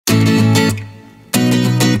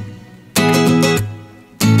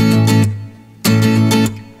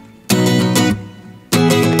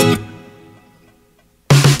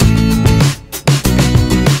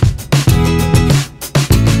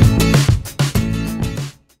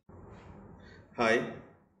Hi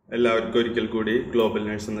എല്ലാവർക്കും ഒരിക്കൽ കൂടി ഗ്ലോബൽ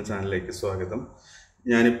നേഴ്സ് എന്ന ചാനലിലേക്ക് സ്വാഗതം.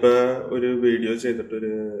 ഞാനിപ്പോൾ ഒരു വീഡിയോ ചെയ്തിട്ടൊരു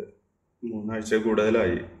 3 ആഴ്ച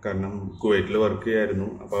കൂടുതലായി. കാരണം കുവൈറ്റിൽ വർക്ക് ചെയ്യായിരുന്നു.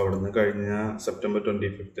 അപ്പോൾ അവിടെ നിന്ന് കഴിഞ്ഞ സെപ്റ്റംബർ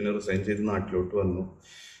 25 റിസൈൻ ചെയ്ത് നാട്ടിലോട്ട് വന്നു.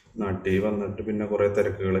 നാട്ടിൽ വന്നിട്ട് പിന്നെ കുറേ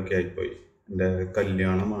തിരക്കുകളൊക്കെ ആയിപ്പോയി. എൻ്റെ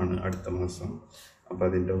കല്യാണമാണ് അടുത്ത മാസം. അപ്പോൾ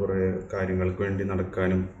അതിൻ്റെ കുറേ കാര്യങ്ങൾക്ക് വേണ്ടി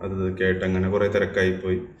നടക്കാനും അതൊക്കെ ആയിട്ട് അങ്ങനെ കുറേ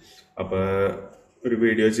തിരക്കായിപ്പോയി. അപ്പോൾ ഒരു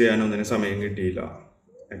വീഡിയോ ചെയ്യാനൊന്നിനും സമയം കിട്ടിയില്ല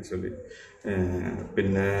ആക്ച്വലി.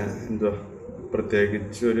 പിന്നെ എന്തുവാ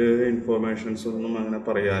പ്രത്യേകിച്ച് ഒരു ഇൻഫോർമേഷൻസ് ഒന്നും അങ്ങനെ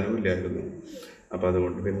പറയാനും ഇല്ലായിരുന്നു. അപ്പോൾ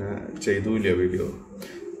അതുകൊണ്ട് പിന്നെ ചെയ്തുമില്ല വീഡിയോ.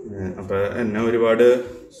 അപ്പോൾ എന്നെ ഒരുപാട്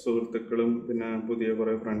സുഹൃത്തുക്കളും പിന്നെ പുതിയ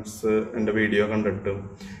കുറേ ഫ്രണ്ട്സ് എൻ്റെ വീഡിയോ കണ്ടിട്ടും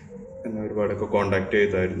എന്നെ ഒരുപാടൊക്കെ കോണ്ടാക്ട്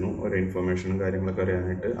ചെയ്തായിരുന്നു ഓരോ ഇൻഫോർമേഷനും കാര്യങ്ങളൊക്കെ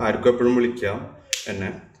അറിയാനായിട്ട്. ആർക്കും എപ്പോഴും വിളിക്കാം എന്നെ.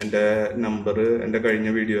 എൻ്റെ നമ്പർ എൻ്റെ കഴിഞ്ഞ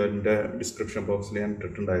വീഡിയോൻ്റെ ഡിസ്ക്രിപ്ഷൻ ബോക്സിൽ ഞാൻ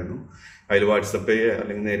ഇട്ടിട്ടുണ്ടായിരുന്നു. അതിൽ വാട്സപ്പ് ചെയ്യുക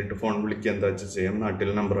അല്ലെങ്കിൽ നേരിട്ട് ഫോൺ വിളിക്കുക എന്താ വെച്ചാൽ ചെയ്യാം.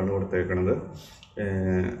 നാട്ടിലെ നമ്പറാണ് കൊടുത്തേക്കണത്.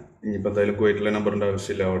 ഇനിയിപ്പോൾ എന്തായാലും കുവൈറ്റിലെ നമ്പറിൻ്റെ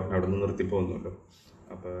ആവശ്യമില്ല, അവിടെ നിന്ന് നിർത്തി പോകുന്നല്ലോ.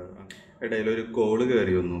 അപ്പോൾ ഇടയിലൊരു കോള്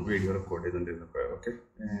കയറി വന്നു വീഡിയോ റെക്കോർഡ് ചെയ്തുകൊണ്ടിരുന്നപ്പോൾ. ഓക്കെ,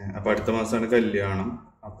 അപ്പോൾ അടുത്ത മാസമാണ് കല്യാണം.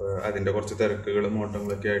 അപ്പോൾ അതിൻ്റെ കുറച്ച് തിരക്കുകളും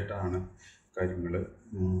ഓട്ടങ്ങളൊക്കെ ആയിട്ടാണ് കാര്യങ്ങൾ.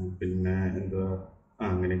 പിന്നെ എന്തുവാ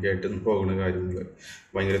അങ്ങനെയൊക്കെ ആയിട്ട് പോകുന്ന കാര്യങ്ങൾ.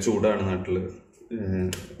 ഭയങ്കര ചൂടാണ് നാട്ടിൽ.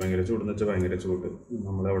 ഭയങ്കര ചൂടെന്ന് വെച്ചാൽ ഭയങ്കര ചൂട്.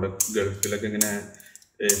 നമ്മളവിടെ ഗൾഫിലൊക്കെ ഇങ്ങനെ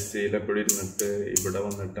AC-യിൽ എപ്പോഴും ഇരുന്നിട്ട് ഇവിടെ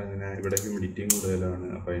വന്നിട്ട് അങ്ങനെ ഇവിടെ ഹ്യൂമിഡിറ്റിയും കൂടുതലാണ്.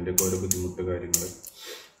 അപ്പോൾ അതിൻ്റെയൊക്കെ ഓരോ ബുദ്ധിമുട്ട് കാര്യങ്ങൾ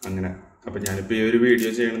അങ്ങനെ. അപ്പോൾ ഞാനിപ്പോൾ ഈ ഒരു വീഡിയോ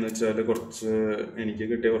ചെയ്യണമെന്ന് വെച്ചാൽ എനിക്ക്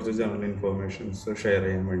കിട്ടിയ കുറച്ച് ജനറൽ ഇൻഫോർമേഷൻസ് ഷെയർ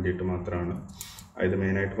ചെയ്യാൻ വേണ്ടിയിട്ട് മാത്രമാണ്. അത്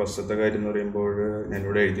മെയിനായിട്ട് ഫസ്റ്റത്തെ കാര്യം എന്ന് പറയുമ്പോൾ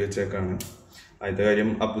ഞാനിവിടെ എഴുതി വെച്ചേക്കാണ്. ആദ്യത്തെ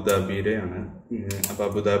കാര്യം അബുദാബിയിലെയാണ്. അപ്പോൾ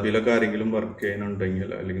അബുദാബിയിലൊക്കെ ആരെങ്കിലും വർക്ക് ചെയ്യുന്നുണ്ടെങ്കിൽ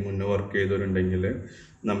അല്ലെങ്കിൽ മുന്നേ വർക്ക് ചെയ്തവരുണ്ടെങ്കിൽ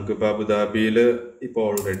നമുക്കിപ്പോൾ അബുദാബിയിൽ ഇപ്പോൾ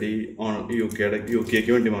ഓൾറെഡി യു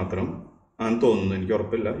കെക്ക് വേണ്ടി മാത്രം ആണെന്ന് തോന്നുന്നു, എനിക്ക്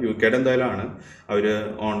ഉറപ്പില്ല. UK എന്തായാലും ആണ് അവർ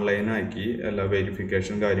ഓൺലൈനാക്കി എല്ലാ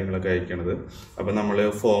വെരിഫിക്കേഷൻ കാര്യങ്ങളൊക്കെ അയക്കണത്. അപ്പം നമ്മൾ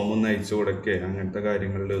ഫോമൊന്നും അയച്ചു കൊടുക്കുക അങ്ങനത്തെ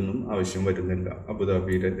കാര്യങ്ങളിലൊന്നും ആവശ്യം വരുന്നില്ല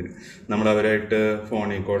അബുദാബിയിലെ ഇതിന്. നമ്മൾ അവരായിട്ട്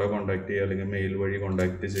ഫോണിൽ കൂടെ കോൺടാക്ട് ചെയ്യുക അല്ലെങ്കിൽ മെയിൽ വഴി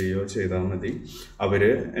കോൺടാക്ട് ചെയ്യുകയോ ചെയ്താൽ മതി. അവർ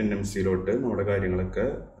NMC-ലോട്ട് നമ്മുടെ കാര്യങ്ങളൊക്കെ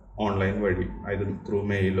ഓൺലൈൻ വഴി, അതായത് ത്രൂ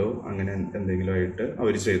മെയിലോ അങ്ങനെ എന്തെങ്കിലും ആയിട്ട്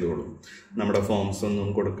അവർ ചെയ്തോളും. നമ്മുടെ ഫോംസ് ഒന്നും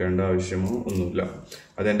കൊടുക്കേണ്ട ആവശ്യമോ ഒന്നുമില്ല.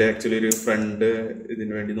 അതെൻ്റെ ആക്ച്വലി ഒരു ഫ്രണ്ട്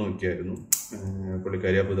ഇതിനു വേണ്ടി നോക്കിയായിരുന്നു.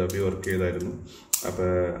 പുള്ളിക്കാരി അബുദാബി വർക്ക് ചെയ്തായിരുന്നു.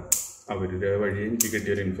 അപ്പോൾ അവരുടെ വഴി എനിക്ക്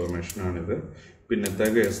കിട്ടിയൊരു ഇൻഫർമേഷനാണിത്. പിന്നത്തെ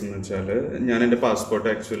കേസ് എന്ന് വെച്ചാൽ ഞാൻ എൻ്റെ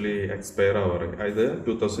പാസ്പോർട്ട് ആക്ച്വലി എക്സ്പയർ ആവാറ്, അതായത്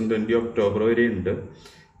 2020 ഒക്ടോബർ വരെ ഉണ്ട്.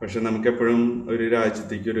 പക്ഷെ നമുക്കെപ്പോഴും ഒരു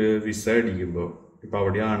രാജ്യത്തേക്ക് ഒരു വിസ അടിക്കുമ്പോൾ, ഇപ്പോൾ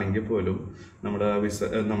അവിടെ ആണെങ്കിൽ പോലും നമ്മുടെ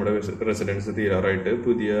റെസിഡൻസ് തീരാറായിട്ട്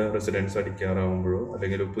പുതിയ റെസിഡൻസ് അടിക്കാറാവുമ്പോഴോ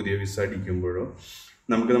അല്ലെങ്കിൽ പുതിയ വിസ അടിക്കുമ്പോഴോ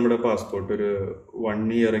നമുക്ക് നമ്മുടെ പാസ്പോർട്ട് ഒരു 1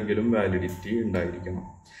 ഇയറെങ്കിലും വാലിഡിറ്റി ഉണ്ടായിരിക്കണം.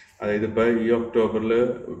 അതായത് ഇപ്പോൾ ഈ ഒക്ടോബറിൽ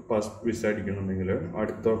വിസ അടിക്കണമെന്നുണ്ടെങ്കിൽ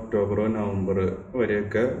അടുത്ത ഒക്ടോബറോ നവംബർ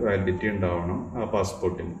വരെയൊക്കെ വാലിഡിറ്റി ഉണ്ടാവണം ആ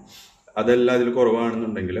പാസ്പോർട്ടിന്. അതെല്ലാം അതിൽ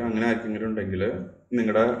കുറവാണെന്നുണ്ടെങ്കിൽ, അങ്ങനെ ആർക്കെങ്കിലും ഉണ്ടെങ്കിൽ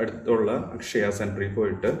നിങ്ങളുടെ അടുത്തുള്ള അക്ഷയ സെൻറ്ററിൽ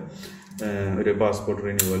പോയിട്ട് ഒരു പാസ്പോർട്ട്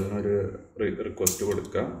റിന്യൂവലിന് ഒരു റിക്വസ്റ്റ്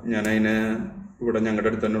കൊടുക്കുക. ഞാനതിന് ഇവിടെ ഞങ്ങളുടെ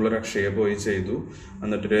അടുത്ത് തന്നെയുള്ള ഒരു അക്ഷയ പോയി ചെയ്തു.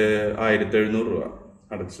 എന്നിട്ടൊരു 1700 രൂപ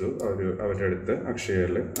അടച്ചു അവരുടെ അടുത്ത്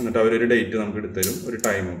അക്ഷയയിൽ. എന്നിട്ട് അവരൊരു ഡേറ്റ് നമുക്ക് എടുത്തരും, ഒരു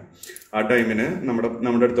ടൈമും. ആ ടൈമിന്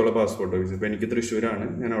നമ്മുടെ അടുത്തുള്ള പാസ്പോർട്ട് ഓഫീസ്, ഇപ്പോൾ എനിക്ക് തൃശ്ശൂരാണ്,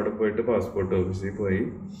 ഞാൻ അവിടെ പോയിട്ട് പാസ്പോർട്ട് ഓഫീസിൽ പോയി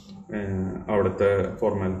അവിടുത്തെ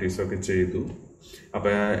ഫോർമാലിറ്റീസൊക്കെ ചെയ്തു.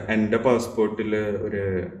 അപ്പോൾ എൻ്റെ പാസ്പോർട്ടിൽ ഒരു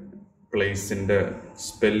പ്ലേസിൻ്റെ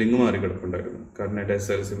സ്പെല്ലിങ് മാറി കിടപ്പുണ്ടായിരുന്നു. കാരണം എൻ്റെ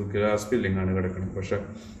SLC ബുക്കിൽ ആ സ്പെല്ലിങ്ങാണ് കിടക്കുന്നത്. പക്ഷെ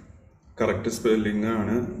കറക്റ്റ് സ്പെല്ലിംഗ്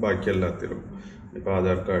ആണ് ബാക്കി എല്ലാത്തിലും. ഇപ്പോൾ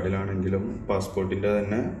ആധാർ കാർഡിലാണെങ്കിലും പാസ്പോർട്ടിൻ്റെ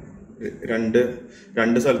തന്നെ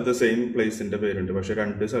രണ്ട് സ്ഥലത്ത് സെയിം പ്ലേസിൻ്റെ പേരുണ്ട്, പക്ഷെ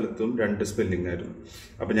 2 സ്ഥലത്തും 2 സ്പെല്ലിംഗ് ആയിരുന്നു.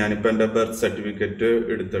 അപ്പോൾ ഞാനിപ്പോൾ എൻ്റെ ബർത്ത് സർട്ടിഫിക്കറ്റ്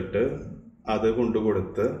എടുത്തിട്ട് അത്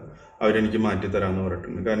കൊണ്ടുകൊടുത്ത് അവരെനിക്ക് മാറ്റി തരാമെന്ന്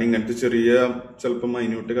പറഞ്ഞിട്ടുണ്ട്. കാരണം ഇങ്ങനത്തെ ചെറിയ ചിലപ്പോൾ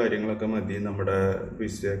മൈന്യൂട്ട് കാര്യങ്ങളൊക്കെ മതി നമ്മുടെ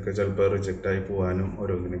വിസയൊക്കെ ചിലപ്പോൾ റിജക്റ്റ് ആയി പോകാനും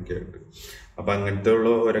ഓരോന്നിനൊക്കെ ആയിട്ട്. അപ്പം അങ്ങനത്തെ ഉള്ള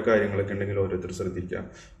ഓരോ കാര്യങ്ങളൊക്കെ ഉണ്ടെങ്കിൽ ഓരോരുത്തർ ശ്രദ്ധിക്കാം.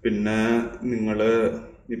 പിന്നെ നിങ്ങൾ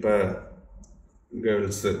ഇപ്പോൾ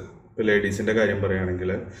ഗേൾസ്, ഇപ്പോൾ ലേഡീസിൻ്റെ കാര്യം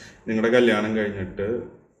പറയുകയാണെങ്കിൽ നിങ്ങളുടെ കല്യാണം കഴിഞ്ഞിട്ട്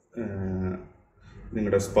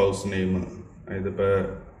നിങ്ങളുടെ സ്പൗസ് നെയിം, അതായത് ഇപ്പോൾ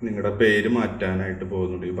നിങ്ങളുടെ പേര് മാറ്റാനായിട്ട്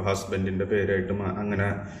പോകുന്നുണ്ട്. ഇപ്പോൾ ഹസ്ബൻഡിൻ്റെ പേരായിട്ട് അങ്ങനെ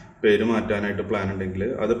പേര് മാറ്റാനായിട്ട് പ്ലാൻ ഉണ്ടെങ്കിൽ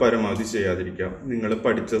അത് പരമാവധി ചെയ്യാതിരിക്കാം. നിങ്ങൾ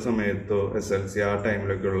പഠിച്ച സമയത്തോ SLC ആ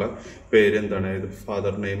ടൈമിലൊക്കെയുള്ള പേര് എന്താണ്, ഇത്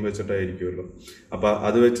ഫാദർ നെയിം വെച്ചിട്ടായിരിക്കുമല്ലോ. അപ്പോൾ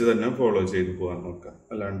അത് വെച്ച് തന്നെ ഫോളോ ചെയ്ത് പോകാൻ നോക്കാം.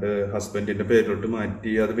 അല്ലാണ്ട് ഹസ്ബൻഡിൻ്റെ പേരിലോട്ട്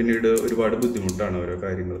മാറ്റി അത് പിന്നീട് ഒരുപാട് ബുദ്ധിമുട്ടാണ് ഓരോ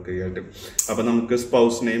കാര്യങ്ങളൊക്കെ ആയിട്ട്. അപ്പോൾ നമുക്ക്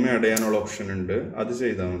സ്പൗസ് നെയിം ആഡ് ചെയ്യാനുള്ള ഓപ്ഷൻ ഉണ്ട്, അത്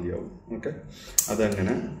ചെയ്താൽ മതിയാവും. ഓക്കെ,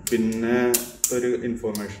 അതങ്ങനെ. പിന്നെ ഒരു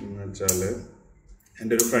ഇൻഫോർമേഷൻ എന്ന് വെച്ചാൽ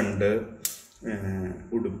എൻ്റെ ഒരു ഫ്രണ്ട്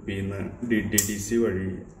ഉടുപ്പിയിൽ നിന്ന് Dtdc വഴി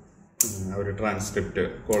ഒരു ട്രാൻസ്ക്രിപ്റ്റ്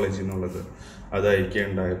കോളേജിൽ നിന്നുള്ളത് അത്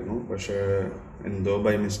അയക്കുകയുണ്ടായിരുന്നു. പക്ഷേ എന്തോ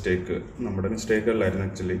ബൈ മിസ്റ്റേക്ക്, നമ്മുടെ മിസ്റ്റേക്ക് അല്ലായിരുന്നു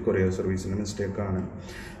ആക്ച്വലി, കൊറിയർ സർവീസിൻ്റെ മിസ്റ്റേക്കാണ്.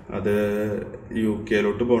 അത് UK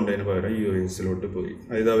പോകേണ്ടതിന് പകരം US പോയി.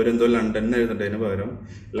 അതായത് അവരെന്തോ ലണ്ടനിൽ എഴുതേണ്ടതിന് പകരം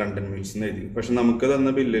ലണ്ടൻ മിൽസ് എന്ന് എഴുതി. പക്ഷെ നമുക്ക്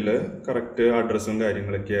തന്ന ബില്ലിൽ കറക്റ്റ് അഡ്രസ്സും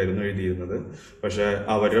കാര്യങ്ങളൊക്കെ ആയിരുന്നു എഴുതിയിരുന്നത്. പക്ഷെ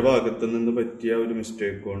അവരുടെ ഭാഗത്തു നിന്ന് പറ്റിയ ഒരു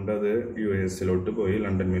മിസ്റ്റേക്ക് കൊണ്ട് അത് US പോയി,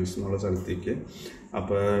 ലണ്ടൻ മിൽസ് എന്നുള്ള സ്ഥലത്തേക്ക്.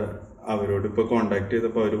 അപ്പോൾ അവരോട് ഇപ്പോൾ കോണ്ടാക്ട്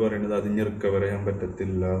ചെയ്തപ്പോൾ അവർ പറയുന്നത് അതിന് റിക്കവർ ചെയ്യാൻ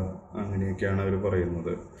പറ്റത്തില്ല, അങ്ങനെയൊക്കെയാണ് അവർ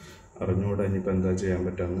പറയുന്നത്. അറിഞ്ഞുകൂടാ ഇനിയിപ്പോൾ എന്താ ചെയ്യാൻ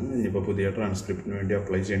പറ്റാമെന്ന്. ഇനിയിപ്പോൾ പുതിയ ട്രാൻസ്ക്രിപ്റ്റിന് വേണ്ടി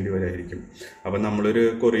അപ്ലൈ ചെയ്യേണ്ടി വരായിരിക്കും. അപ്പം നമ്മളൊരു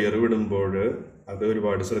കൊറിയർ വിടുമ്പോൾ അത്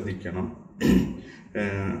ഒരുപാട് ശ്രദ്ധിക്കണം.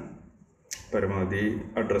 പരമാവധി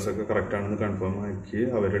അഡ്രസ്സൊക്കെ കറക്റ്റാണെന്ന് കൺഫേം ആക്കി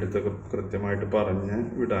അവരുടെ അടുത്തൊക്കെ കൃത്യമായിട്ട് പറഞ്ഞ്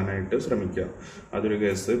വിടാനായിട്ട് ശ്രമിക്കുക. അതൊരു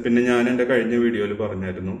കേസ്. പിന്നെ ഞാൻ എൻ്റെ കഴിഞ്ഞ വീഡിയോയിൽ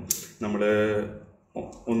പറഞ്ഞായിരുന്നു, നമ്മൾ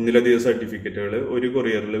ഒന്നിലധികം സർട്ടിഫിക്കറ്റുകൾ ഒരു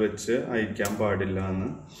കൊറിയറിൽ വെച്ച് അയക്കാൻ പാടില്ല എന്ന്.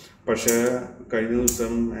 പക്ഷേ കഴിഞ്ഞ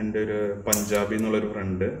ദിവസം എൻ്റെ ഒരു പഞ്ചാബി എന്നുള്ളൊരു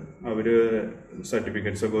ഫ്രണ്ട്, അവർ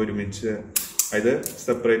സർട്ടിഫിക്കറ്റ്സൊക്കെ ഒരുമിച്ച്, അതായത്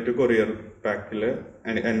സെപ്പറേറ്റ് കൊറിയർ പാക്കിൽ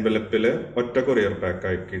എൻവലപ്പിൽ ഒറ്റ കൊറിയർ പാക്ക്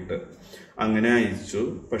ആക്കിയിട്ട് അങ്ങനെ അയച്ചു.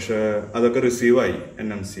 പക്ഷെ അതൊക്കെ റിസീവായി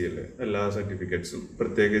NMCയിൽ എല്ലാ സർട്ടിഫിക്കറ്റ്സും,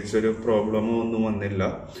 പ്രത്യേകിച്ചൊരു പ്രോബ്ലമോ ഒന്നും വന്നില്ല.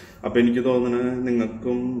 അപ്പം എനിക്ക് തോന്നുന്നത്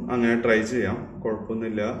നിങ്ങൾക്കും അങ്ങനെ ട്രൈ ചെയ്യാം,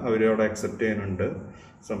 കുഴപ്പമൊന്നുമില്ല. അവരവിടെ അക്സെപ്റ്റ് ചെയ്യുന്നുണ്ട്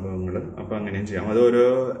സംഭവങ്ങൾ. അപ്പം അങ്ങനെയും ചെയ്യാം. അത് ഓരോ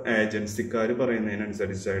ഏജൻസിക്കാർ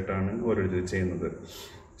പറയുന്നതിനനുസരിച്ചായിട്ടാണ് ഓരോരുത്തർ ചെയ്യുന്നത്.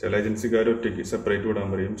 ചില ഏജൻസിക്കാർ ഒറ്റയ്ക്ക് സെപ്പറേറ്റ് വിടാൻ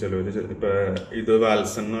പറയും, ചിലവർ ഇപ്പോൾ ഇത്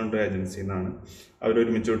വാൽസൺ എന്ന് പറഞ്ഞ ഏജൻസിയിൽ നിന്നാണ്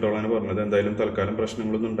അവരൊരുമിച്ച് വിട്ടോളാണ് പറഞ്ഞത്. എന്തായാലും തൽക്കാലം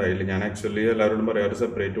പ്രശ്നങ്ങളൊന്നും ഉണ്ടായില്ല. ഞാൻ ആക്ച്വലി എല്ലാവരോടും പറയാറ്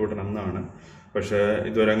സെപ്പറേറ്റ് വിടണം എന്നാണ്. പക്ഷേ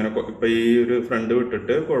ഇതുവരെ അങ്ങനെ, ഇപ്പം ഈ ഒരു ഫ്രണ്ട്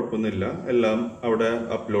വിട്ടിട്ട് കുഴപ്പമൊന്നുമില്ല, എല്ലാം അവിടെ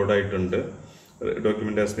അപ്ലോഡ് ആയിട്ടുണ്ട്.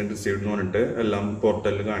 ഡോക്യുമെൻ്റ് ഹാസ് ബീൻ റിസീവ്ഡ് എന്ന് പറഞ്ഞിട്ട് എല്ലാം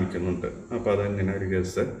പോർട്ടലിൽ കാണിക്കുന്നുണ്ട്. അപ്പോൾ അതങ്ങനെ ഒരു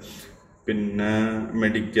കേസ്. പിന്നെ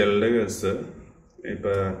മെഡിക്കലിൻ്റെ കേസ്,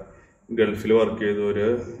 ഇപ്പം ഗൾഫിൽ വർക്ക് ചെയ്തവർ,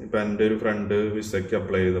 ഇപ്പം എൻ്റെ ഒരു ഫ്രണ്ട് വിസയ്ക്ക്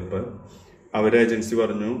അപ്ലൈ ചെയ്തപ്പോൾ അവർ ഏജൻസി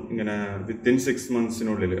പറഞ്ഞു ഇങ്ങനെ വിത്തിൻ 6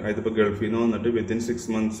 monthsനുള്ളിൽ, അതായത് ഇപ്പോൾ ഗൾഫിൽ നിന്ന് വന്നിട്ട് വിത്തിൻ 6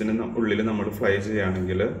 monthsന് ഉള്ളിൽ നമ്മൾ ഫ്ലൈ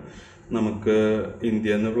ചെയ്യുകയാണെങ്കിൽ, നമുക്ക്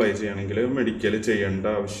ഇന്ത്യയിൽ നിന്ന് ഫ്ലൈ ചെയ്യുകയാണെങ്കിൽ മെഡിക്കൽ ചെയ്യേണ്ട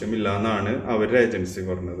ആവശ്യമില്ല എന്നാണ് അവരുടെ ഏജൻസി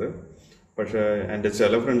പറഞ്ഞത്. പക്ഷേ എൻ്റെ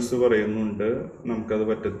ചില ഫ്രണ്ട്സ് പറയുന്നുണ്ട് നമുക്കത്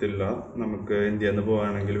പറ്റത്തില്ല, നമുക്ക് ഇന്ത്യയിൽ നിന്ന്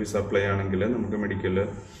പോവുകയാണെങ്കിൽ വിസ അപ്ലൈ ആണെങ്കിൽ നമുക്ക് മെഡിക്കൽ,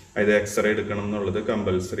 അതായത് എക്സ്റേ എടുക്കണം എന്നുള്ളത്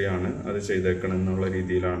കമ്പൽസറി ആണ്, അത് ചെയ്തേക്കണം എന്നുള്ള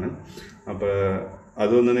രീതിയിലാണ്. അപ്പോൾ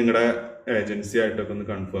അതൊന്ന് നിങ്ങളുടെ ഏജൻസി ആയിട്ടൊക്കെ ഒന്ന്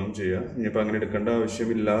കൺഫേം ചെയ്യുക. ഇനിയിപ്പോൾ അങ്ങനെ എടുക്കേണ്ട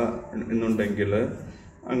ആവശ്യമില്ല എന്നുണ്ടെങ്കിൽ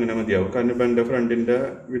അങ്ങനെ മതിയാവും. കാരണം ഇപ്പം എൻ്റെ ഫ്രണ്ടിൻ്റെ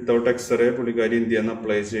വിത്തൗട്ട് എക്സ്റേ പുള്ളിക്കാരി ഇന്ത്യയിൽ നിന്ന്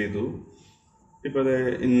അപ്ലൈ ചെയ്തു. ഇപ്പോൾ അത്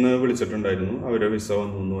ഇന്ന് വിളിച്ചിട്ടുണ്ടായിരുന്നു, അവരെ വിസ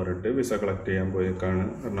വന്നു എന്ന് പറഞ്ഞിട്ട് വിസ കളക്ട് ചെയ്യാൻ പോയേക്കാണ്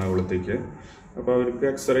എറണാകുളത്തേക്ക്. അപ്പോൾ അവർക്ക്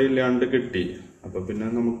എക്സ്റേ ഇല്ലാണ്ട് കിട്ടി. അപ്പോൾ പിന്നെ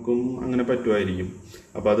നമുക്കും അങ്ങനെ പറ്റുമായിരിക്കും.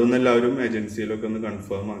 അപ്പോൾ അതൊന്നും എല്ലാവരും ഏജൻസിയിലൊക്കെ ഒന്ന്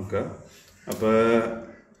കൺഫേം ആക്കുക. അപ്പോൾ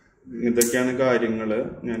ഇതൊക്കെയാണ് കാര്യങ്ങൾ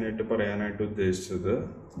ഞാനായിട്ട് പറയാനായിട്ട് ഉദ്ദേശിച്ചത്.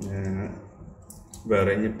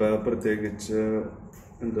 വേറെ ഇനിയിപ്പോൾ പ്രത്യേകിച്ച്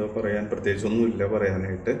എന്തോ പറയാൻ, പ്രത്യേകിച്ചൊന്നുമില്ല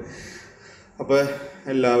പറയാനായിട്ട്. അപ്പോൾ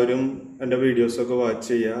എല്ലാവരും എൻ്റെ വീഡിയോസൊക്കെ വാച്ച്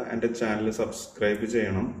ചെയ്യുക, എൻ്റെ ചാനൽ സബ്സ്ക്രൈബ്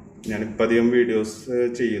ചെയ്യണം. ഞാനിപ്പോൾ അധികം വീഡിയോസ്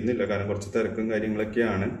ചെയ്യുന്നില്ല, കാരണം കുറച്ച് തിരക്കും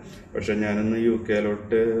കാര്യങ്ങളൊക്കെയാണ്. പക്ഷെ ഞാനൊന്ന് UK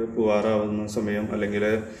പോകാറാവുന്ന സമയം, അല്ലെങ്കിൽ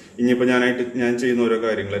ഇനിയിപ്പോൾ ഞാൻ ചെയ്യുന്ന ഓരോ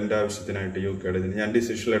കാര്യങ്ങൾ എൻ്റെ ആവശ്യത്തിനായിട്ട് UK ഞാൻ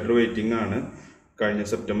ഡിസിഷൻ ലെറ്റർ വെയിറ്റിംഗ് ആണ്. കഴിഞ്ഞ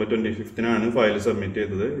സെപ്റ്റംബർ 25-നാണ് ഫയൽ സബ്മിറ്റ്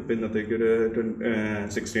ചെയ്തത്. ഇപ്പോൾ ഇന്നത്തേക്ക് ഒരു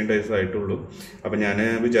 16 days ആയിട്ടുള്ളൂ. അപ്പം ഞാൻ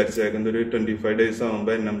വിചാരിച്ചേക്കുന്നത് ഒരു 25 days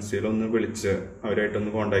ആകുമ്പോൾ NMCയിലൊന്ന് വിളിച്ച്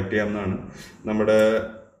അവരായിട്ടൊന്ന് കോൺടാക്ട് ചെയ്യാമെന്നാണ്. നമ്മുടെ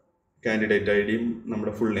കാൻഡിഡേറ്റ് ID-യും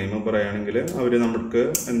നമ്മുടെ ഫുൾ നെയിമും പറയുകയാണെങ്കിൽ അവർ നമുക്ക്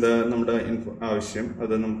എന്താ നമ്മുടെ ആവശ്യം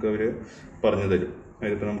അത് നമുക്ക് അവർ പറഞ്ഞു തരും.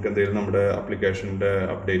 അതിപ്പോൾ നമുക്ക് എന്തെങ്കിലും നമ്മുടെ ആപ്ലിക്കേഷൻ്റെ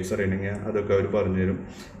അപ്ഡേറ്റ്സ് അറിയണമെങ്കിൽ അതൊക്കെ അവർ പറഞ്ഞു തരും.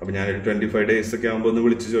 അപ്പോൾ ഞാനൊരു 25 days ഒക്കെ ആകുമ്പോൾ ഒന്ന്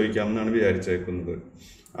വിളിച്ച് ചോദിക്കാമെന്നാണ് വിചാരിച്ചേക്കുന്നത്.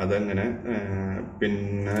 അതങ്ങനെ.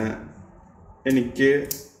 പിന്നെ എനിക്ക്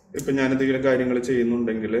ഇപ്പം ഞാനെന്തെങ്കിലും കാര്യങ്ങൾ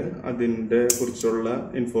ചെയ്യുന്നുണ്ടെങ്കിൽ അതിൻ്റെ കുറിച്ചുള്ള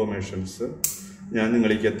ഇൻഫോർമേഷൻസ് ഞാൻ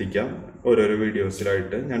നിങ്ങളിലേക്ക് എത്തിക്കാം. ഓരോരോ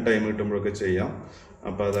വീഡിയോസിലായിട്ട് ഞാൻ ടൈം കിട്ടുമ്പോഴൊക്കെ ചെയ്യാം.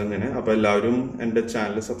 അപ്പോൾ അതങ്ങനെ. അപ്പോൾ എല്ലാവരും എൻ്റെ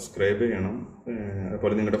ചാനൽ സബ്സ്ക്രൈബ് ചെയ്യണം.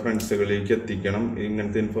 അതുപോലെ നിങ്ങളുടെ ഫ്രണ്ട്സുകളിലേക്ക് എത്തിക്കണം.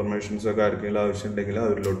 ഇങ്ങനത്തെ ഇൻഫോർമേഷൻസൊക്കെ ആർക്കെങ്കിലും ആവശ്യമുണ്ടെങ്കിൽ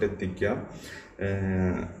അവരിലോട്ട് എത്തിക്കുക.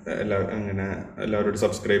 അങ്ങനെ എല്ലാവരോടും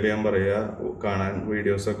സബ്സ്ക്രൈബ് ചെയ്യാൻ പറയുക, കാണാൻ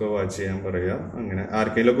വീഡിയോസൊക്കെ വാച്ച് ചെയ്യാൻ പറയുക. അങ്ങനെ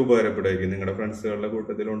ആർക്കെങ്കിലുമൊക്കെ ഉപകാരപ്പെടുമായിരിക്കും. നിങ്ങളുടെ ഫ്രണ്ട്സുകളുടെ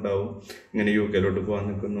കൂട്ടത്തിലുണ്ടാവും ഇങ്ങനെ UK പോകാൻ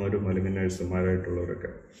നിൽക്കുന്നവരും അല്ലെങ്കിൽ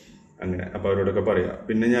നഴ്സുമാരായിട്ടുള്ളവരൊക്കെ. അങ്ങനെ. അപ്പോൾ അവരോടൊക്കെ പറയാം.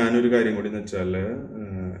 പിന്നെ ഞാനൊരു കാര്യം കൂടി എന്ന് വെച്ചാൽ,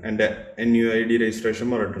 എൻ്റെ NUID രജിസ്ട്രേഷൻ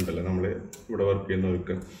പറഞ്ഞിട്ടുണ്ടല്ലോ നമ്മൾ ഇവിടെ വർക്ക്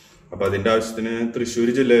ചെയ്യുന്നവർക്ക്. അപ്പോൾ അതിൻ്റെ ആവശ്യത്തിന് തൃശ്ശൂർ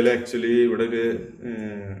ജില്ലയിൽ ആക്ച്വലി ഇവിടെ ഒരു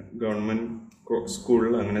ഗവൺമെൻറ് സ്കൂൾ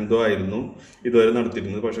അങ്ങനെ എന്തോ ആയിരുന്നു ഇതുവരെ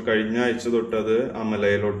നടത്തിയിരുന്നത്. പക്ഷെ കഴിഞ്ഞ ആഴ്ച തൊട്ട് അത്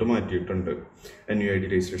അമലയിലോട്ട് മാറ്റിയിട്ടുണ്ട് NUID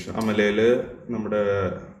രജിസ്ട്രേഷൻ. അമലയിൽ നമ്മുടെ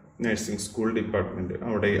നഴ്സിംഗ് സ്കൂൾ ഡിപ്പാർട്ട്മെൻറ്റ്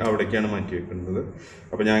അവിടേക്കാണ് മാറ്റി വെക്കുന്നത്.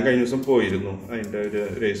 അപ്പോൾ ഞാൻ കഴിഞ്ഞ ദിവസം പോയിരുന്നു അതിൻ്റെ ഒരു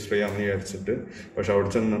രജിസ്റ്റർ ചെയ്യാമെന്ന് വിചാരിച്ചിട്ട്. പക്ഷെ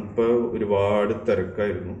അവിടെ ചെന്നപ്പോൾ ഒരുപാട്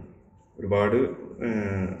തിരക്കായിരുന്നു. ഒരുപാട്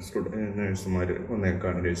നഴ്സുമാർ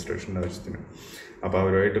വന്നേക്കാണ് രജിസ്ട്രേഷൻ്റെ ആവശ്യത്തിന്. അപ്പോൾ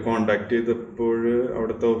അവരുമായിട്ട് കോണ്ടാക്ട് ചെയ്തപ്പോൾ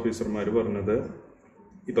അവിടുത്തെ ഓഫീസർമാർ പറഞ്ഞത്,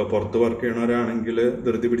 ഇപ്പോൾ പുറത്ത് വർക്ക് ചെയ്യണവരാണെങ്കിൽ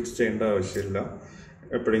ധൃതി പിടിച്ച് ചെയ്യേണ്ട ആവശ്യമില്ല,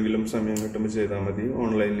 എപ്പോഴെങ്കിലും സമയം കിട്ടുമ്പോൾ ചെയ്താൽ മതി,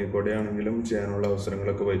 ഓൺലൈനിൽ കൂടെ ആണെങ്കിലും ചെയ്യാനുള്ള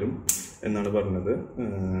അവസരങ്ങളൊക്കെ വരും എന്നാണ് പറഞ്ഞത്.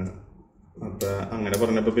 അപ്പം അങ്ങനെ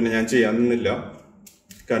പറഞ്ഞപ്പോൾ പിന്നെ ഞാൻ ചെയ്യാൻ നിന്നില്ല.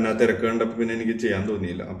 കാരണം ആ തിരക്ക് കണ്ടപ്പോൾ പിന്നെ എനിക്ക് ചെയ്യാൻ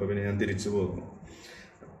തോന്നിയില്ല. അപ്പോൾ പിന്നെ ഞാൻ തിരിച്ചു പോകുന്നു.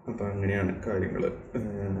 അപ്പം അങ്ങനെയാണ് കാര്യങ്ങൾ.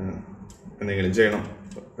 എന്തെങ്കിലും ചെയ്യണം,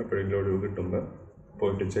 എപ്പോഴെങ്കിലും ഒഴിവ് കിട്ടുമ്പോൾ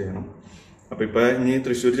പോയിട്ട് ചെയ്യണം. അപ്പോൾ ഇപ്പോൾ ഇനി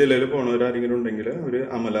തൃശ്ശൂർ ജില്ലയിൽ പോണവരാരെങ്കിലും ഉണ്ടെങ്കിൽ ഒരു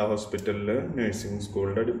അമല ഹോസ്പിറ്റലിൽ നഴ്സിംഗ്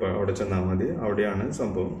സ്കൂളിൻ്റെ അവിടെ ചെന്നാൽ മതി. അവിടെയാണ്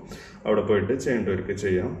സംഭവം. അവിടെ പോയിട്ട് ചെയ്യേണ്ടവർക്ക്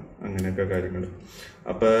ചെയ്യാം. അങ്ങനെയൊക്കെ കാര്യങ്ങൾ.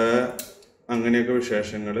 അപ്പോൾ അങ്ങനെയൊക്കെ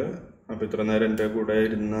വിശേഷങ്ങൾ. അപ്പോൾ ഇത്ര നേരം എൻ്റെ കൂടെ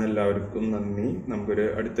ഇരുന്ന എല്ലാവർക്കും നന്ദി. നമുക്കൊരു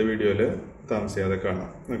അടുത്ത വീഡിയോയിൽ താമസിയാതെ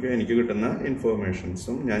കാണാം. ഓക്കെ. എനിക്ക് കിട്ടുന്ന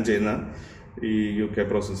ഇൻഫോർമേഷൻസും ഞാൻ ചെയ്യുന്ന ഈ UK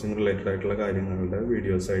പ്രോസസ്സിംഗ് റിലേറ്റഡ് ആയിട്ടുള്ള കാര്യങ്ങളുടെ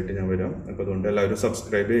വീഡിയോസായിട്ട് ഞാൻ വരാം. അപ്പോൾ അതുകൊണ്ട് എല്ലാവരും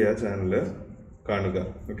സബ്സ്ക്രൈബ് ചെയ്യുക, ചാനൽ കാണുക.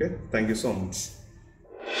 Okay. Thank you so much.